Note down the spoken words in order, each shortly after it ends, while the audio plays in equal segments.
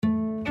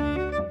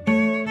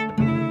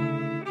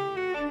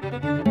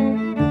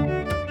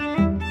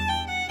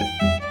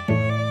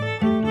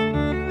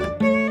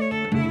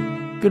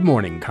Good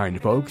morning,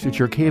 kind folks. It's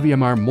your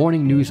KVMR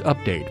Morning News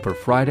Update for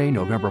Friday,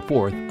 November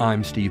 4th.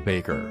 I'm Steve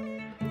Baker.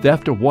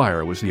 Theft of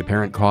wire was the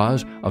apparent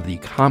cause of the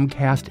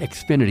Comcast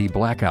Xfinity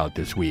blackout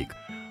this week.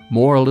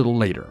 More a little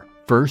later.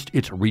 First,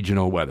 it's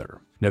regional weather.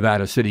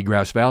 Nevada City,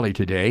 Grass Valley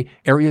today,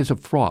 areas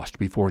of frost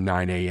before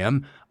 9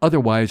 a.m.,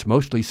 otherwise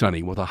mostly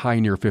sunny with a high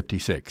near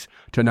 56.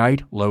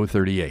 Tonight, low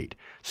 38.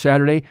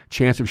 Saturday,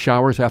 chance of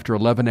showers after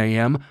 11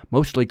 a.m.,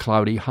 mostly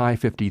cloudy, high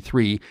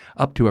 53,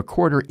 up to a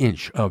quarter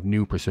inch of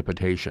new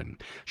precipitation.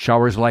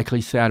 Showers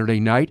likely Saturday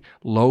night,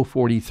 low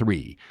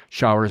 43.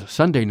 Showers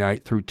Sunday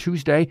night through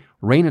Tuesday,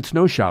 rain and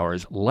snow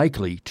showers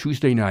likely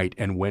Tuesday night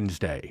and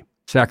Wednesday.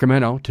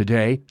 Sacramento,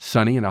 today,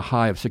 sunny and a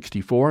high of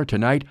 64.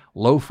 Tonight,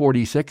 low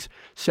 46.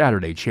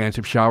 Saturday, chance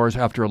of showers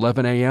after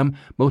 11 a.m.,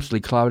 mostly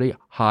cloudy,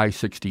 high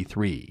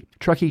 63.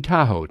 Truckee,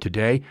 Tahoe,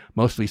 today,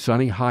 mostly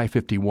sunny, high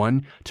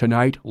 51.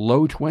 Tonight,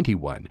 low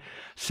 21.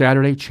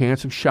 Saturday,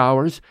 chance of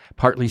showers,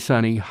 partly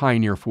sunny, high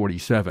near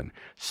 47.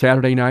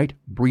 Saturday night,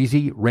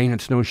 breezy, rain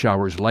and snow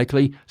showers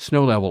likely,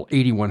 snow level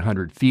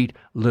 8,100 feet,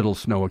 little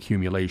snow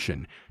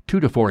accumulation. 2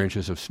 to 4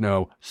 inches of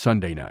snow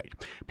Sunday night.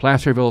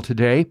 Placerville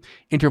today,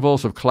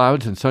 intervals of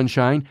clouds and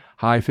sunshine,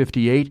 high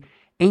 58.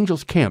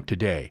 Angels Camp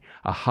today,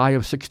 a high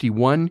of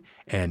 61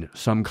 and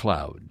some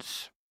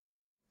clouds.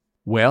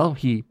 Well,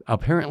 he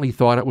apparently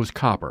thought it was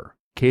copper.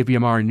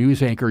 KVMR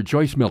news anchor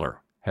Joyce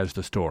Miller has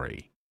the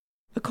story.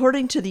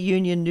 According to the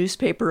Union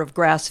newspaper of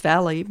Grass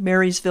Valley,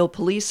 Marysville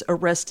police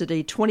arrested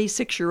a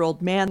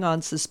 26-year-old man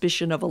on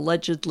suspicion of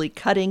allegedly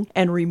cutting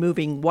and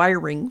removing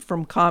wiring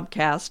from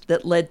Comcast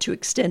that led to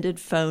extended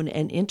phone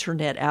and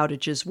internet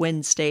outages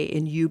Wednesday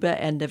in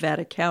Yuba and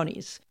Nevada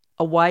counties.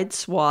 A wide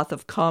swath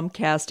of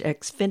Comcast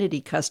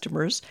Xfinity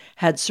customers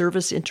had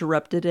service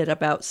interrupted at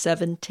about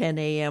 7:10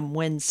 a.m.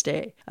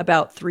 Wednesday.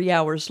 About 3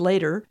 hours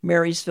later,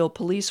 Marysville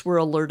police were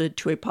alerted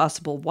to a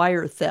possible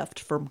wire theft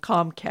from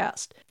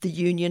Comcast. The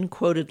union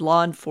quoted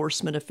law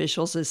enforcement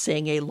officials as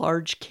saying a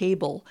large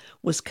cable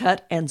was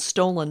cut and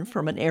stolen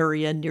from an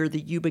area near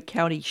the Yuba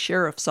County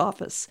Sheriff's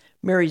Office.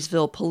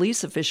 Marysville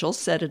police officials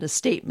said in a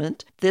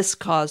statement, this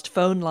caused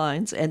phone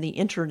lines and the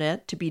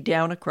internet to be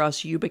down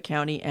across Yuba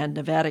County and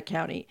Nevada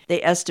County.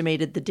 They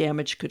estimated the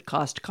damage could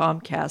cost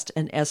Comcast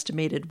an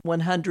estimated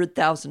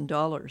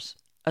 $100,000.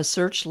 A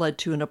search led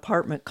to an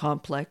apartment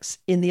complex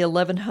in the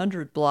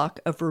 1100 block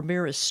of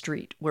Ramirez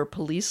Street, where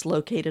police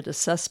located a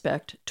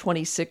suspect,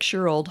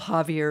 26-year-old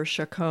Javier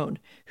Chacon,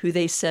 who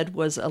they said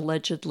was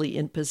allegedly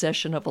in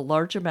possession of a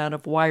large amount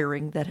of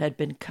wiring that had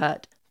been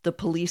cut. The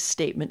police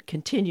statement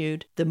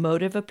continued, the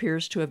motive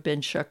appears to have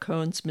been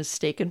Chacon's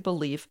mistaken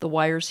belief the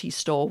wires he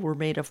stole were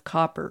made of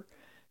copper.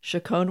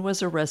 Chacon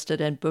was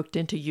arrested and booked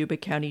into Yuba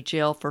County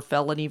Jail for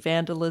felony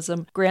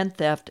vandalism, grand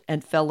theft,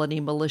 and felony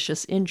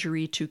malicious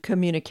injury to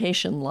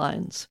communication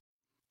lines.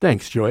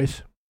 Thanks,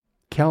 Joyce.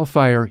 CAL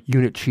FIRE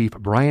Unit Chief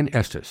Brian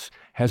Estes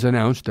has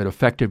announced that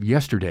effective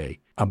yesterday,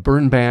 a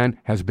burn ban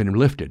has been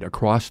lifted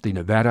across the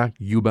Nevada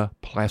Yuba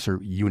Placer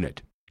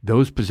unit.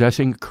 Those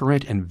possessing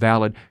current and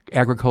valid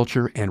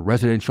agriculture and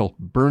residential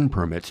burn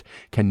permits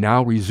can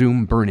now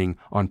resume burning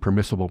on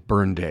permissible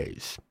burn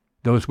days.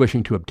 Those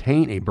wishing to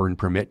obtain a burn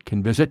permit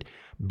can visit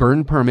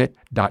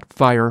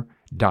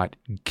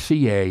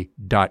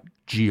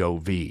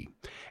burnpermit.fire.ca.gov.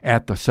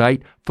 At the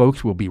site,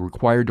 folks will be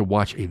required to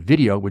watch a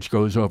video which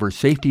goes over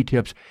safety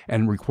tips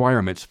and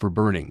requirements for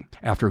burning.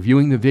 After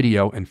viewing the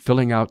video and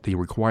filling out the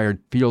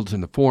required fields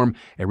in the form,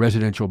 a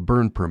residential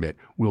burn permit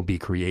will be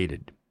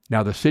created.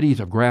 Now, the cities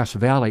of Grass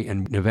Valley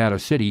and Nevada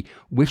City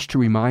wish to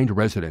remind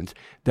residents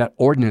that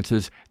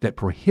ordinances that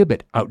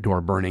prohibit outdoor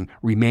burning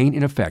remain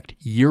in effect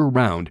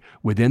year-round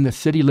within the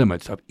city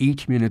limits of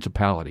each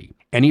municipality.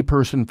 Any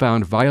person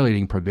found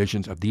violating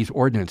provisions of these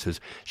ordinances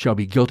shall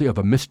be guilty of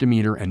a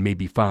misdemeanor and may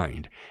be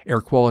fined.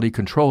 Air quality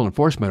control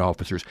enforcement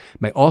officers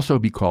may also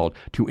be called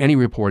to any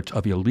reports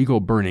of illegal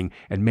burning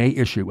and may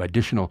issue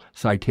additional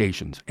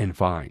citations and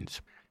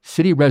fines.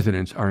 City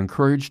residents are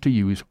encouraged to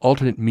use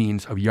alternate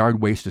means of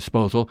yard waste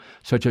disposal,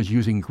 such as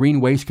using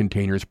green waste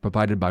containers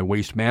provided by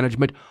Waste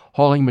Management,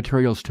 hauling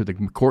materials to the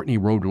Courtney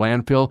Road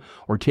landfill,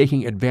 or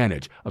taking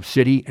advantage of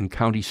city and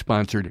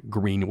county-sponsored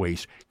green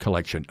waste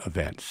collection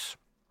events.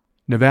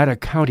 Nevada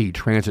County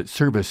Transit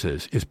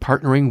Services is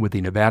partnering with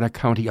the Nevada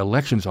County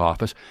Elections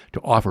Office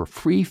to offer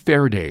free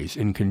fare days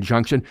in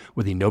conjunction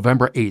with the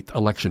November 8th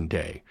Election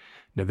Day.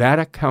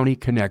 Nevada County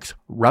Connects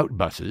route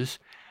buses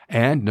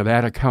and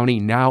Nevada County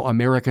Now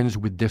Americans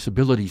with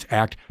Disabilities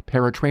Act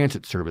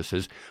paratransit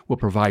services will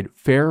provide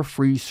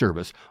fare-free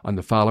service on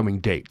the following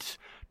dates: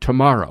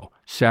 tomorrow,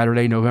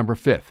 Saturday, November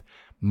 5th,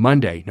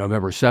 Monday,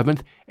 November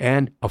 7th,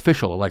 and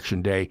official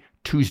Election Day,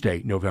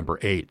 Tuesday, November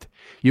 8th.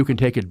 You can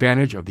take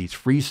advantage of these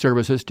free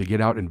services to get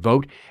out and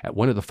vote at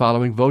one of the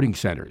following voting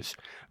centers: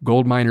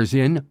 Gold Miners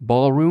Inn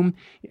Ballroom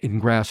in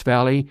Grass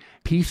Valley,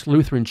 Peace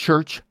Lutheran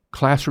Church,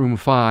 Classroom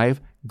 5,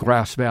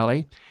 Grass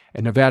Valley,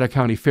 and Nevada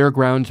County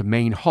Fairgrounds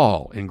Main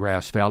Hall in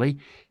Grass Valley,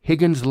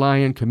 Higgins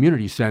Lyon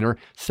Community Center,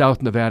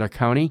 South Nevada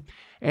County,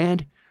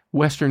 and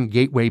Western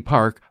Gateway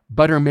Park,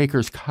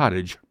 Buttermaker's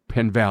Cottage,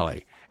 Penn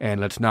Valley. And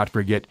let's not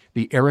forget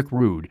the Eric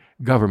Rood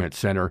Government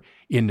Center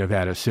in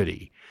Nevada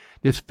City.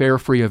 This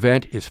fare-free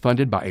event is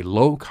funded by a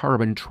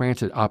Low-Carbon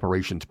Transit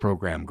Operations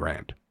Program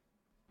grant.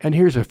 And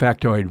here's a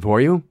factoid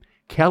for you.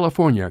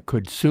 California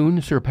could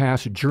soon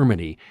surpass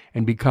Germany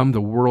and become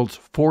the world's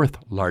fourth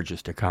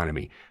largest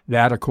economy.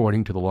 That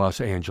according to the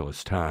Los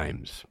Angeles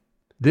Times.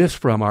 This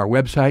from our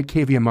website,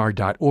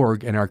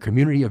 kvmr.org, and our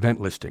community event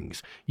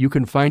listings. You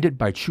can find it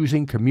by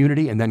choosing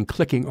Community and then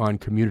clicking on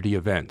Community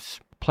Events.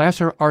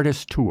 Placer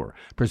Artists Tour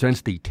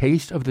presents the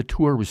Taste of the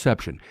Tour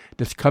reception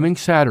this coming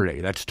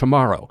Saturday, that's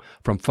tomorrow,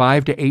 from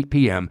 5 to 8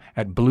 p.m.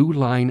 at Blue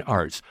Line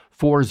Arts,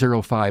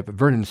 405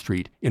 Vernon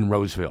Street in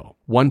Roseville.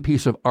 One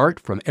piece of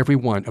art from every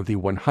one of the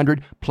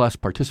 100-plus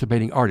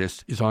participating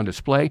artists is on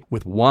display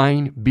with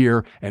wine,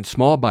 beer, and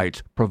small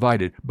bites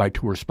provided by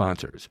tour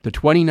sponsors. The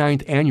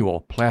 29th annual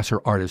Placer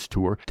Artists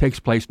Tour takes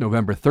place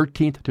November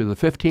 13th to the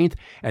 15th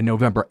and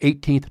November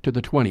 18th to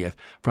the 20th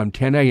from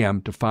 10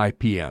 a.m. to 5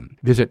 p.m.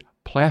 Visit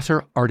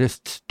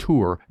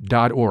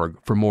placerartiststour.org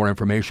for more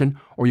information,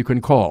 or you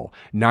can call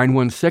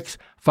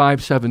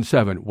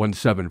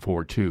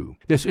 916-577-1742.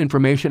 This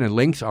information and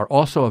links are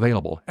also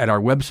available at our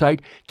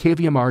website,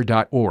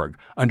 kvmr.org,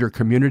 under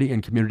Community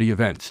and Community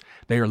Events.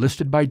 They are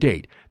listed by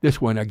date.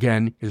 This one,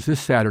 again, is this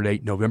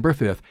Saturday, November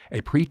 5th, a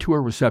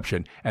pre-tour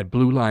reception at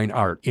Blue Line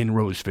Art in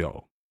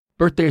Roseville.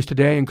 Birthdays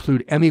today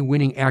include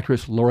Emmy-winning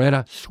actress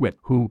Loretta Swit,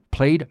 who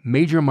played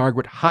Major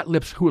Margaret Hot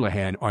Lips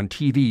Houlihan on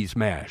TV's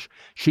MASH.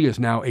 She is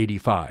now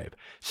 85.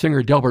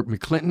 Singer Delbert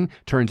McClinton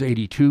turns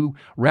 82.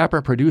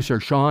 Rapper-producer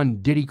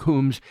Sean Diddy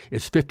Coombs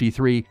is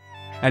 53.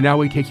 And now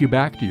we take you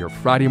back to your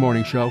Friday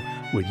morning show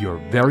with your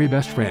very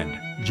best friend,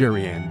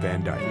 Jerry Ann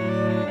Van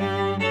Dyke.